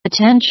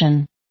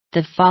Attention!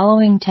 The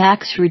following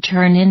tax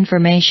return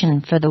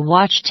information for the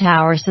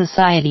Watchtower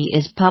Society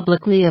is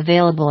publicly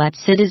available at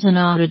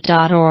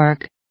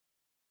citizenaudit.org.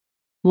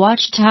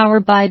 Watchtower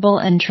Bible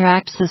and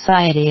Tract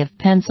Society of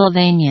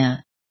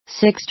Pennsylvania,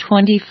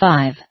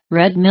 625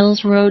 Red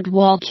Mills Road,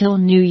 Wallkill,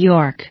 New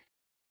York.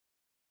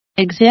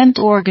 Exempt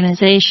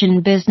Organization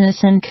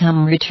Business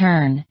Income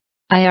Return,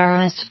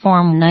 IRS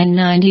Form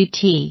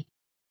 990-T.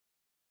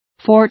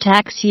 For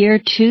tax year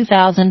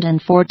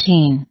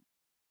 2014.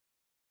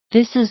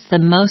 This is the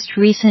most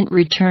recent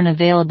return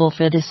available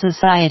for the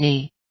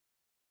Society.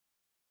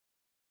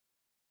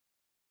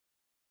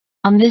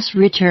 On this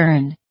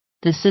return,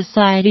 the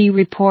Society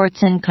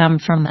reports income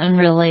from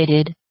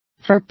unrelated,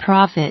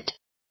 for-profit,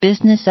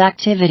 business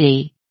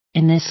activity,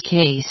 in this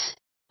case,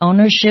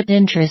 ownership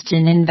interest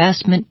in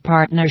investment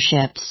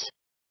partnerships,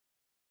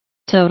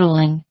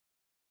 totaling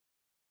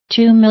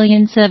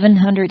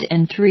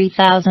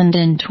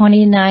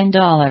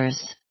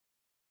 $2,703,029.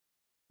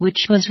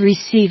 Which was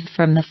received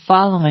from the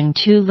following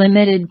two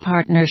limited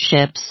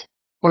partnerships,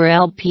 or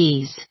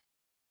LPs.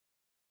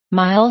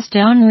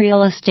 Milestone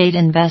Real Estate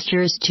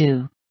Investors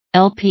II,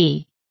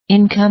 LP,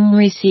 income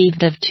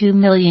received of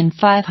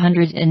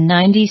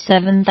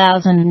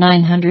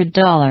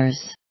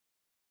 $2,597,900.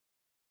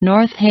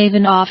 North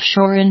Haven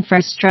Offshore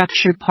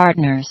Infrastructure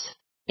Partners,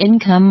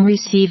 income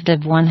received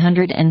of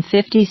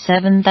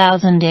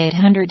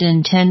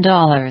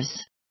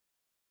 $157,810.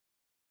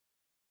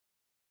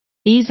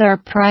 These are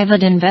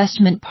private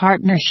investment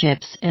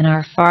partnerships and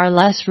are far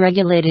less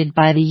regulated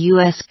by the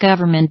U.S.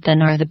 government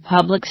than are the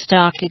public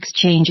stock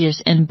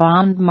exchanges and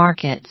bond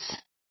markets.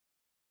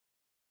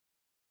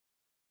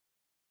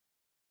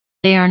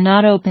 They are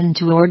not open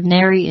to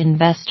ordinary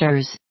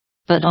investors,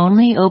 but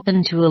only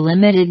open to a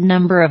limited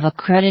number of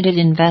accredited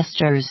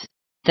investors,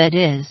 that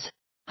is,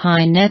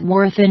 high net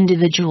worth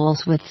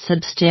individuals with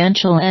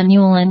substantial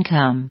annual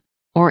income,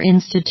 or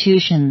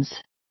institutions,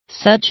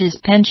 such as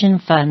pension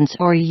funds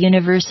or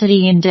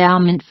university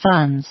endowment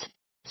funds,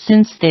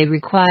 since they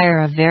require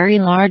a very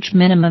large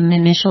minimum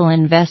initial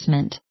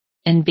investment,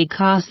 and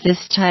because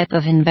this type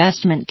of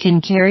investment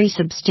can carry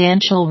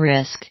substantial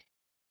risk.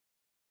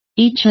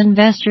 Each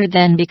investor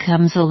then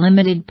becomes a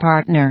limited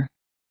partner.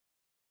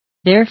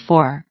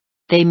 Therefore,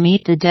 they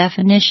meet the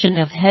definition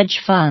of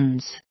hedge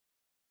funds.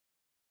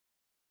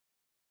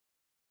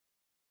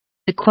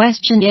 The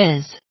question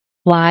is,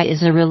 why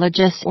is a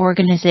religious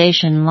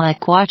organization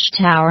like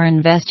Watchtower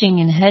investing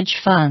in hedge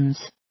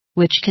funds,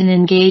 which can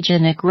engage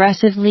in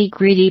aggressively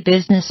greedy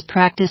business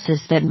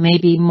practices that may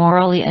be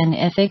morally and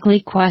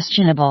ethically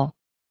questionable?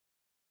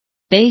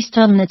 Based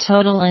on the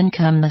total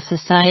income the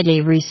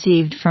Society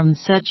received from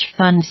such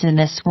funds in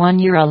this 1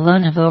 year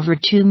alone of over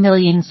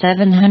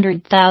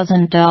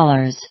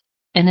 $2,700,000,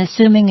 and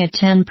assuming a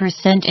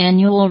 10%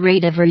 annual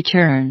rate of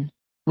return,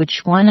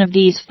 which one of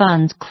these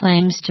funds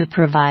claims to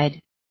provide,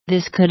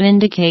 this could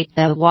indicate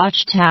that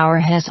Watchtower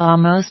has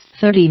almost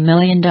 $30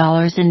 million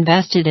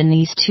invested in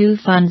these two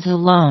funds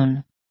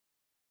alone.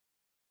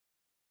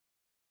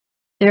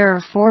 There are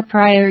 4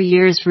 prior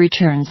years'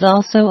 returns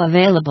also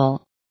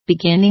available,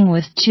 beginning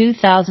with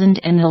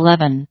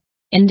 2011,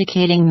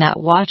 indicating that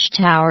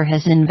Watchtower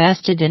has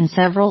invested in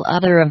several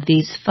other of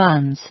these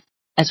funds,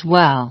 as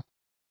well.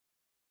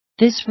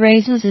 This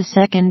raises a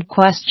second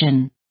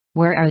question.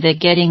 Where are they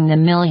getting the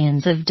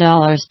millions of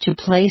dollars to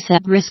place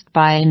at risk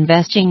by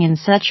investing in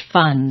such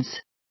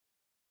funds?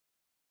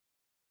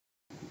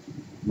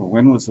 Well,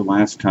 when was the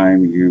last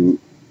time you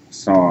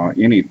saw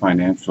any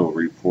financial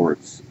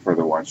reports for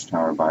the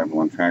Watchtower Bible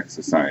and Tract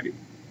Society?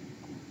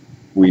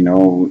 We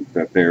know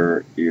that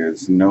there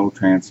is no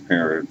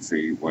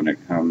transparency when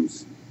it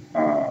comes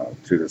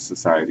to the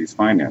Society's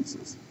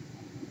finances.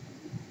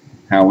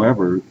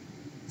 However,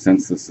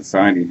 since the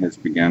Society has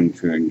begun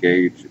to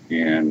engage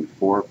in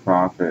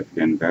for-profit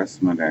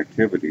investment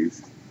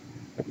activities,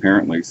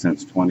 apparently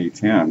since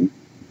 2010,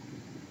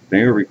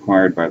 they are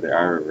required by the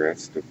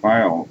IRS to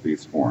file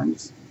these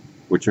forms,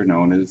 which are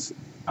known as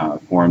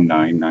Form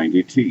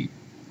 990-T,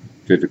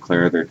 to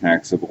declare their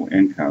taxable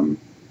income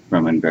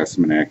from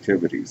investment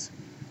activities.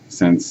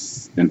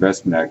 Since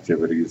investment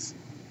activities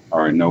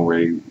are in no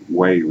way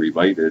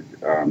related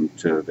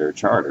to their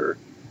charter,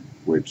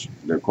 which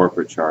their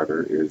corporate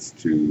charter is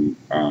to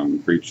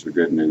preach the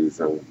good news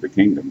of the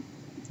kingdom.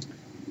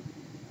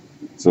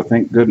 So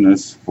thank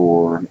goodness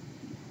for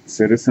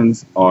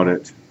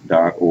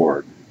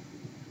citizensaudit.org,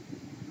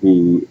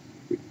 who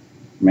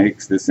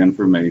makes this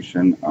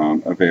information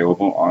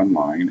available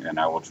online, and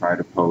I will try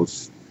to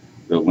post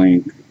the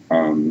link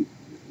to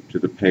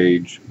the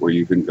page where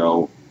you can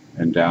go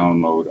and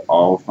download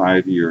all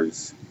 5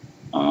 years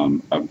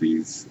of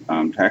these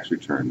tax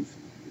returns,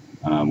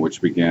 which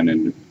began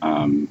in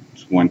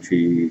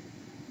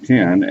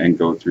 2010 and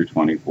go through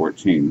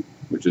 2014,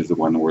 which is the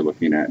one that we're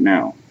looking at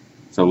now.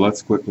 So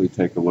let's quickly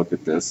take a look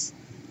at this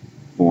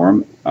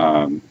form.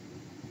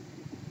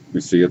 We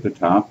see at the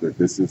top that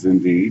this is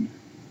indeed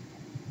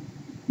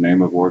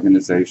name of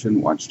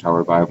organization,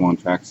 Watchtower Bible and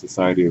Tract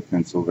Society of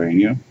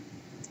Pennsylvania.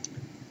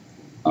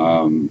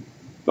 The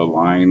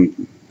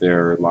line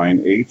Their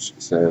line H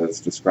says,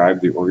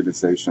 describe the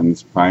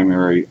organization's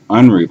primary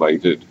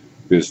unrelated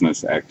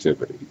business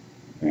activity.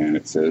 And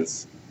it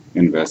says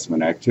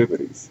investment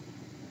activities.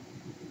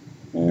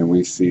 And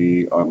we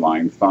see on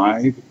line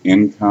 5,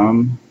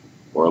 income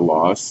or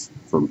loss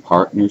from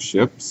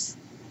partnerships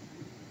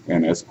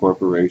and S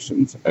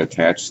corporations,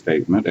 attached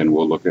statement, and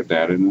we'll look at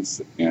that in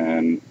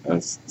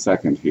a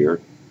second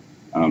here.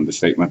 The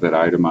statement that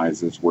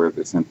itemizes where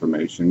this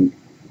information,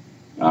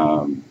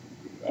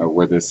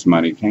 where this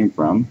money came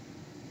from,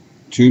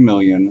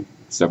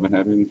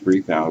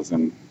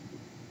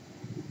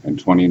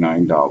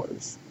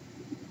 $2,703,029.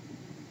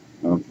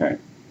 Okay,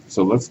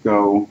 so let's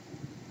go.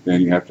 Then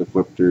you have to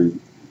flip through.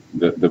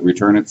 The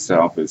return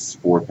itself is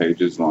 4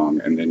 pages long,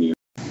 and then you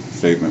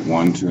statement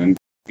 1, 2, and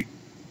 3.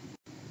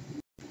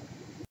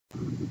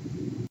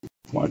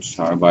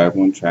 Watchtower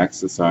Bible and Tract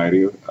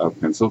Society of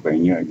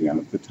Pennsylvania, again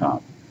at the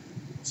top.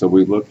 So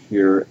we look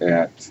here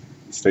at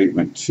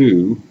statement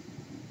 2,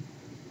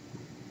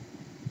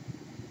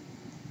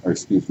 or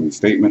excuse me,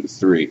 statement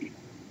 3,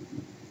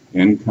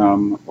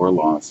 income or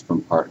loss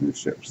from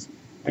partnerships.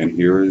 And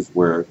here is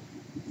where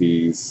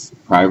these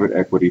private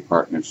equity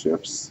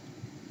partnerships,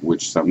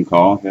 which some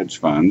call hedge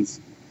funds,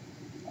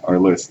 are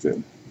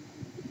listed.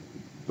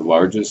 The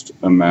largest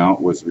amount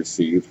was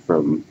received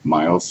from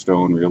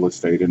Milestone Real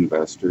Estate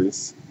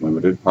Investors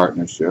Limited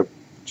Partnership,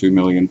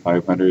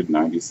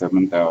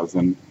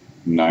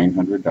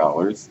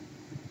 $2,597,900.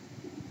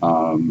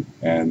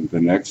 And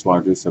the next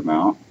largest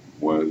amount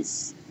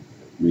was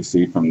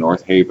received from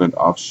North Haven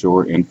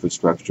Offshore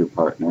Infrastructure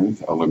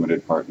Partners, a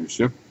limited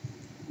partnership,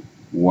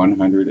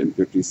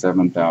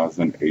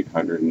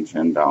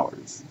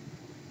 $157,810.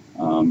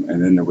 And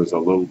then there was a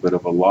little bit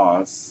of a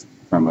loss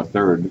from a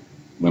third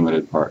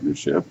limited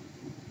partnership,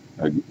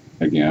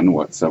 again,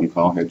 what some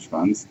call hedge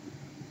funds,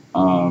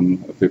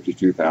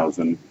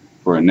 $52,000,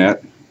 for a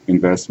net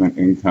investment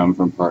income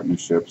from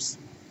partnerships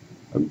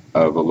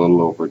of a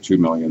little over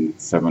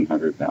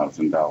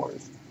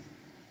 $2,700,000.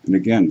 And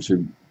again,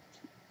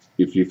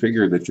 if you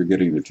figure that you're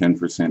getting a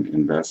 10%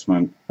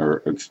 investment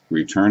or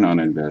return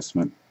on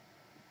investment,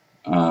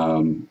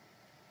 then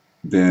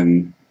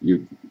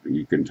you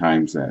can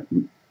times that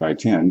by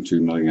 10.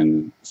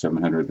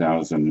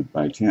 2,700,000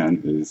 by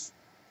 10 is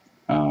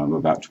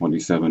about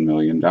 $27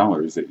 million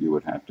that you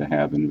would have to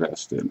have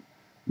invested,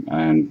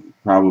 and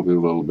probably a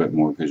little bit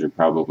more because you're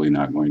probably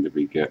not going to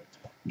be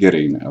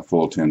getting a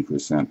full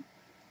 10%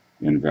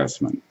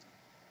 investment.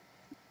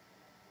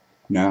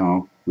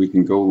 Now we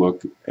can go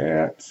look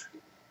at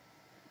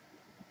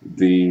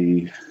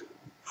the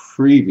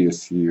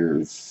previous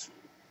year's,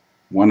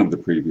 one of the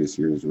previous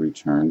year's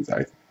returns.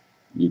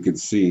 You can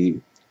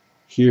see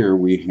here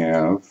we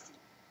have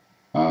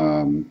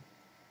income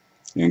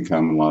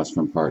and loss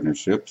from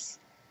partnerships,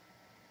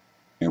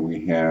 and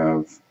we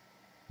have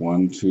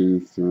 1,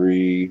 2,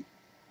 3,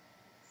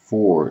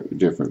 4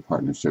 different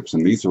partnerships,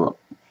 and this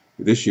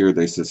year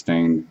they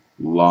sustained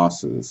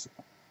losses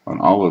on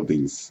all of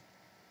these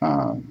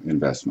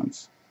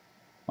investments,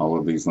 all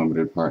of these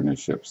limited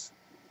partnerships,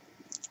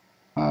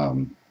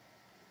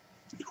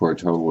 for a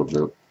total of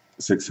the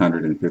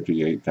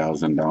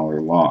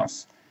 $658,000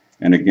 loss.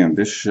 And again,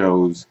 this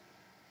shows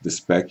the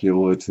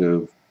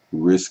speculative,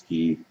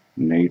 risky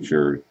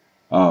nature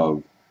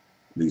of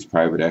these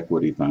private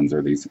equity funds,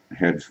 or these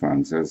hedge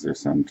funds as they're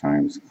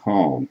sometimes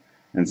called.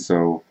 And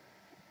so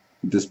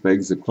this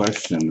begs the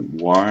question,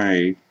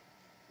 why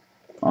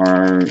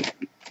are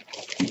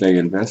they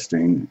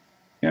investing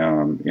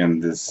in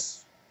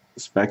this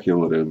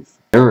speculative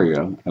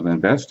area of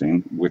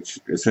investing, which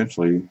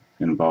essentially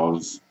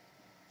boils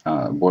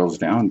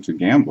down to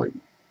gambling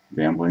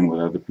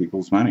with other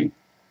people's money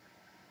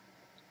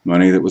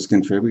that was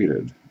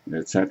contributed,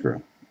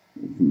 etc.,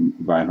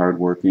 by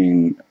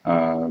hardworking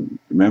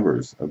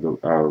members of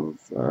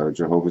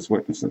Jehovah's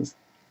Witnesses.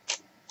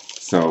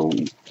 So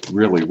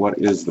really, what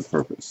is the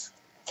purpose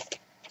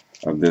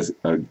of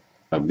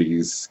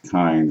these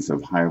kinds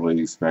of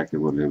highly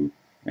speculative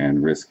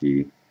and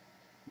risky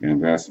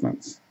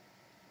investments?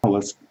 Now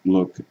let's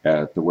look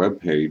at the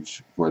web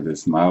page for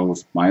this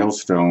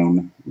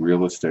Milestone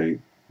Real Estate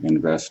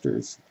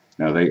Investors.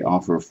 Now they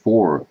offer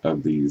 4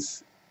 of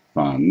these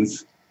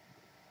funds,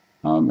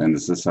 and the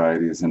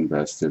society is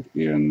invested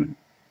in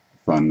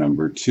fund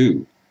number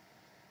 2.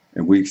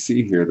 And we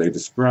see here they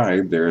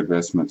describe their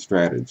investment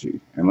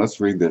strategy. And let's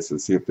read this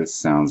and see if this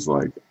sounds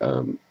like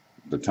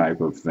the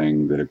type of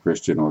thing that a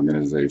Christian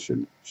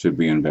organization should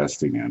be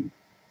investing in.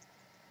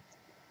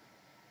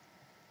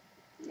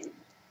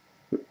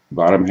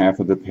 Bottom half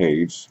of the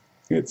page,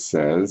 it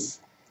says,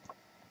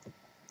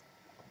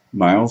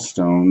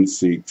 Milestone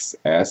seeks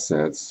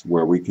assets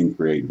where we can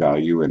create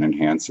value and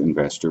enhance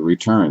investor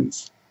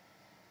returns.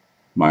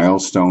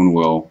 Milestone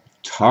will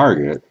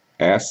target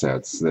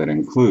assets that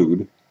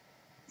include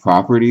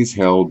properties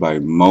held by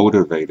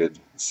motivated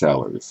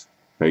sellers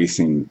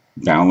facing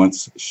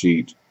balance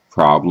sheet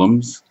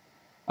problems,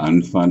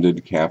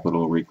 unfunded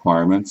capital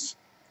requirements,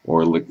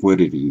 or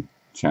liquidity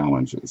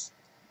challenges.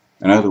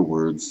 In other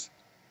words,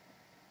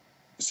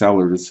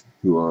 sellers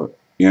who are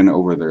in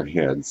over their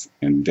heads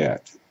in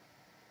debt.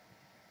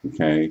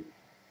 Okay?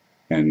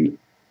 And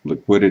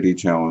liquidity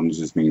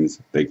challenges means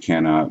they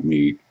cannot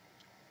meet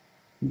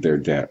their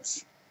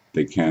debts.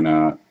 They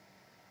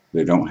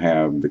don't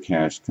have the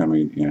cash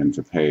coming in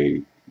to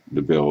pay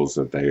the bills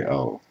that they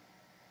owe.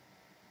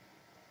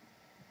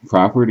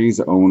 Properties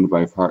owned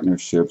by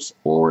partnerships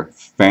or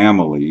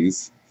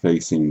families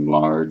facing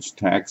large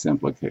tax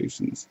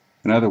implications.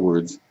 In other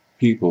words,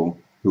 people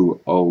who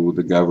owe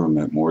the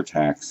government more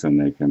tax than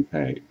they can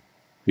pay.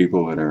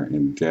 People that are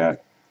in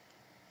debt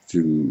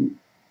to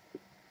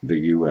the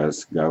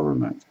U.S.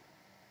 government.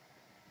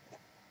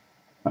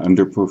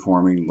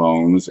 Underperforming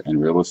loans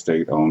and real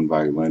estate owned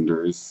by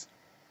lenders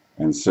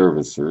and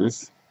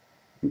servicers.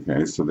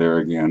 Okay, so there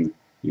again,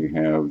 you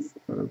have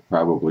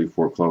probably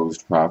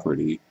foreclosed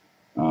property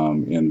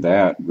in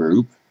that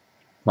group.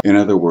 In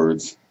other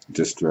words,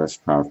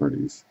 distressed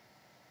properties.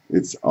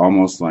 It's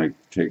almost like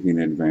taking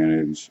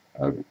advantage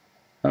of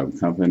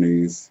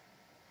companies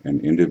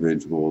and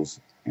individuals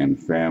and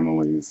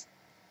families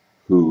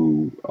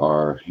who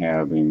are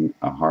having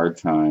a hard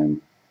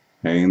time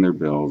paying their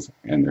bills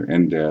and they're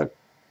in debt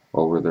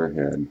over their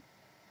head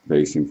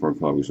facing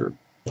foreclosure.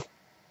 It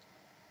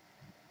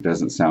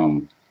doesn't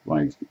sound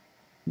like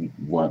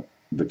what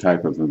the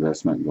type of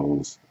investment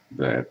goals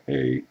that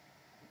a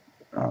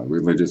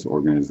religious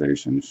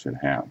organization should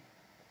have.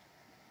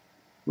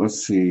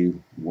 Let's see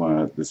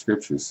what the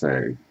scriptures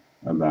say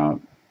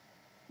about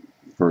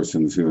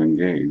persons who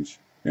engage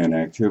in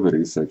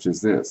activities such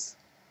as this.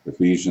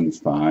 Ephesians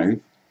 5,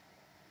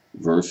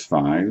 verse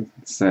 5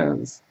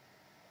 says,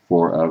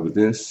 "For of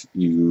this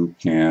you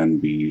can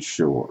be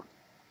sure,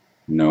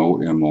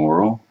 no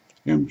immoral,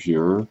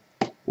 impure,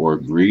 or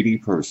greedy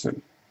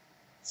person,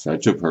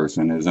 such a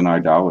person as an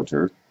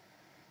idolater,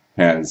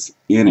 has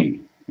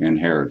any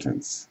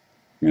inheritance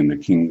in the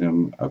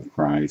kingdom of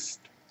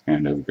Christ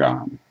and of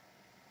God."